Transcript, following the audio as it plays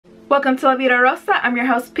Welcome to LaVidaRosa. I'm your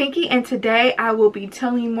host Pinky, and today I will be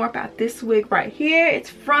telling you more about this wig right here. It's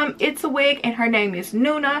from It's a Wig and her name is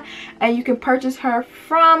NUNA, and you can purchase her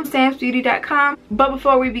from samsbeauty.com. But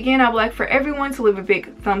before we begin, I would like for everyone to leave a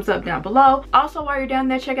big thumbs up down below. Also, while you're down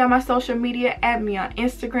there, check out my social media. Add me on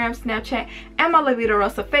Instagram, Snapchat, and my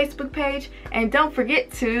LaVidaRosa Facebook page. And don't forget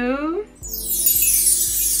to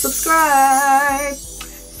subscribe.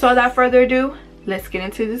 So without further ado, let's get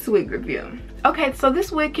into this wig review. Okay, so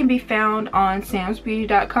this wig can be found on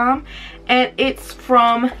samsbeauty.com, and it's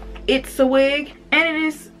from It's a Wig, and it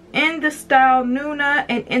is in the style NUNA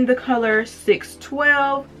and in the color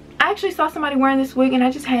 612. I actually saw somebody wearing this wig and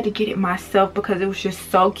I just had to get it myself because it was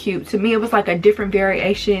just so cute. To me, it was like a different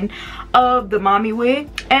variation of the mommy wig,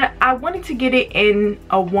 and I wanted to get it in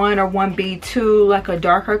a 1 or 1B2, like a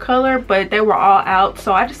darker color, but they were all out,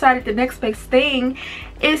 so I decided the next best thing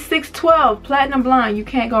is 612 platinum blonde. You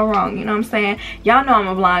can't go wrong, you know what I'm saying? Y'all know I'm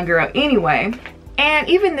a blonde girl anyway. And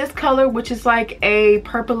even this color, which is like a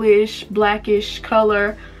purplish blackish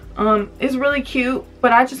color, is really cute,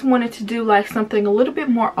 but I just wanted to do like something a little bit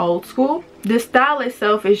more old school. The style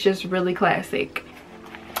itself is just really classic.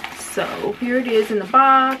 So here it is in the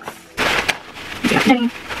box.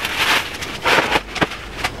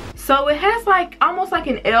 So it has like almost like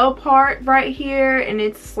an L part right here, and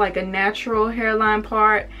it's like a natural hairline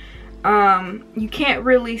part. You can't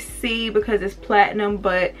really see because it's platinum,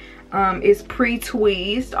 but it's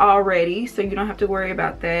pre-tweezed already, so you don't have to worry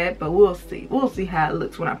about that. But we'll see how it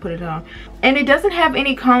looks when I put it on. And it doesn't have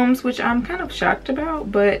any combs, which I'm kind of shocked about,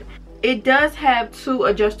 but it does have two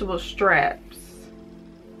adjustable straps.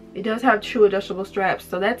 It does have two adjustable straps,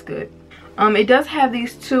 so that's good. It does have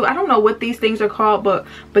these two, I don't know what these things are called, but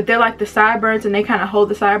they're like the sideburns, and they kind of hold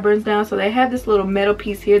the sideburns down. So they have this little metal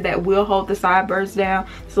piece here that will hold the sideburns down.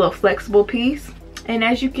 It's a little flexible piece. And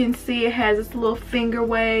as you can see, it has this little finger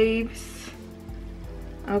waves.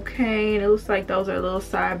 Okay, and it looks like those are little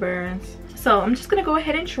sideburns. So I'm just gonna go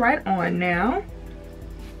ahead and try it on now.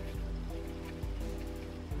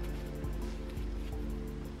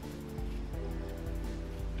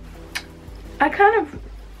 I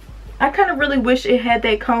kind of really wish it had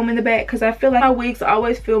that comb in the back, because I feel like my wigs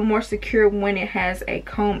always feel more secure when it has a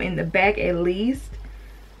comb in the back at least.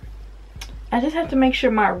 I just have to make sure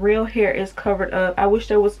my real hair is covered up. I wish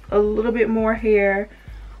there was a little bit more hair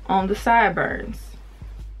on the sideburns.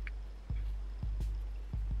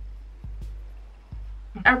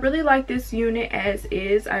 I really like this unit as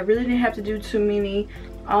is. I really didn't have to do too many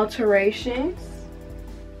alterations.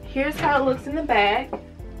 Here's how it looks in the back.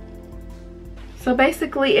 So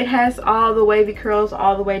basically it has all the wavy curls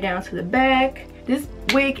all the way down to the back. This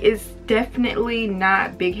wig is definitely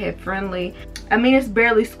not big head friendly. I mean, it's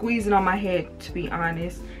barely squeezing on my head, to be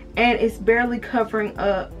honest, and it's barely covering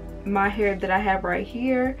up my hair that I have right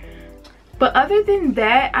here. But other than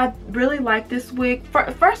that, I really like this wig.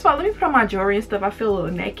 First of all, let me put on my jewelry and stuff. I feel a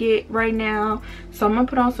little naked right now, so I'm gonna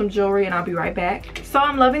put on some jewelry and I'll be right back. So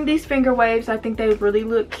I'm loving these finger waves. I think they really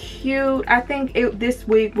look cute. I think this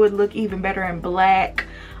wig would look even better in black,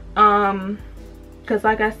 because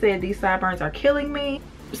like I said, these sideburns are killing me.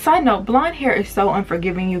 Side note, blonde hair is so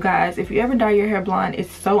unforgiving, you guys. If you ever dye your hair blonde, it's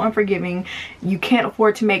so unforgiving. You can't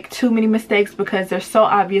afford to make too many mistakes because they're so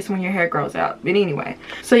obvious when your hair grows out. But anyway,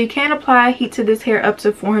 so you can apply heat to this hair up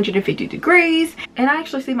to 450 degrees, and I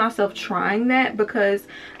actually see myself trying that because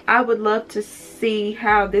I would love to see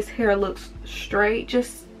how this hair looks straight.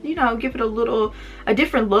 Just, you know, give it a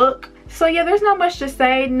different look. So yeah, there's not much to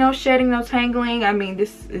say. No shedding, no tangling. I mean,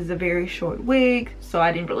 this is a very short wig, so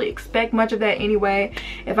I didn't really expect much of that anyway.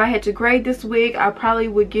 If I had to grade this wig, I probably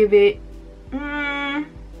would give it,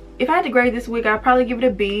 if I had to grade this wig, I'd probably give it a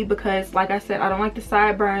B, because like I said, I don't like the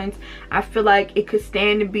sideburns. I feel like it could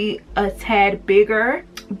stand to be a tad bigger.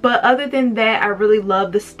 But other than that, I really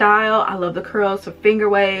love the style. I love the curls, the finger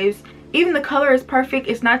waves. Even the color is perfect.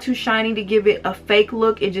 It's not too shiny to give it a fake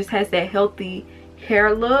look. It just has that healthy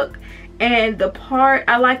hair look. And the part,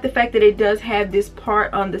 I like the fact that it does have this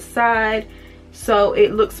part on the side, so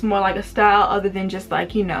it looks more like a style other than just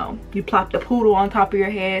like, you know, you plop the poodle on top of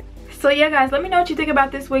your head. So yeah guys, let me know what you think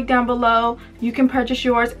about this wig down below. You can purchase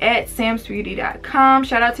yours at samsbeauty.com.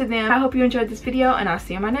 Shout out to them. I hope you enjoyed this video, and I'll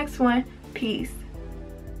see you in my next one. Peace.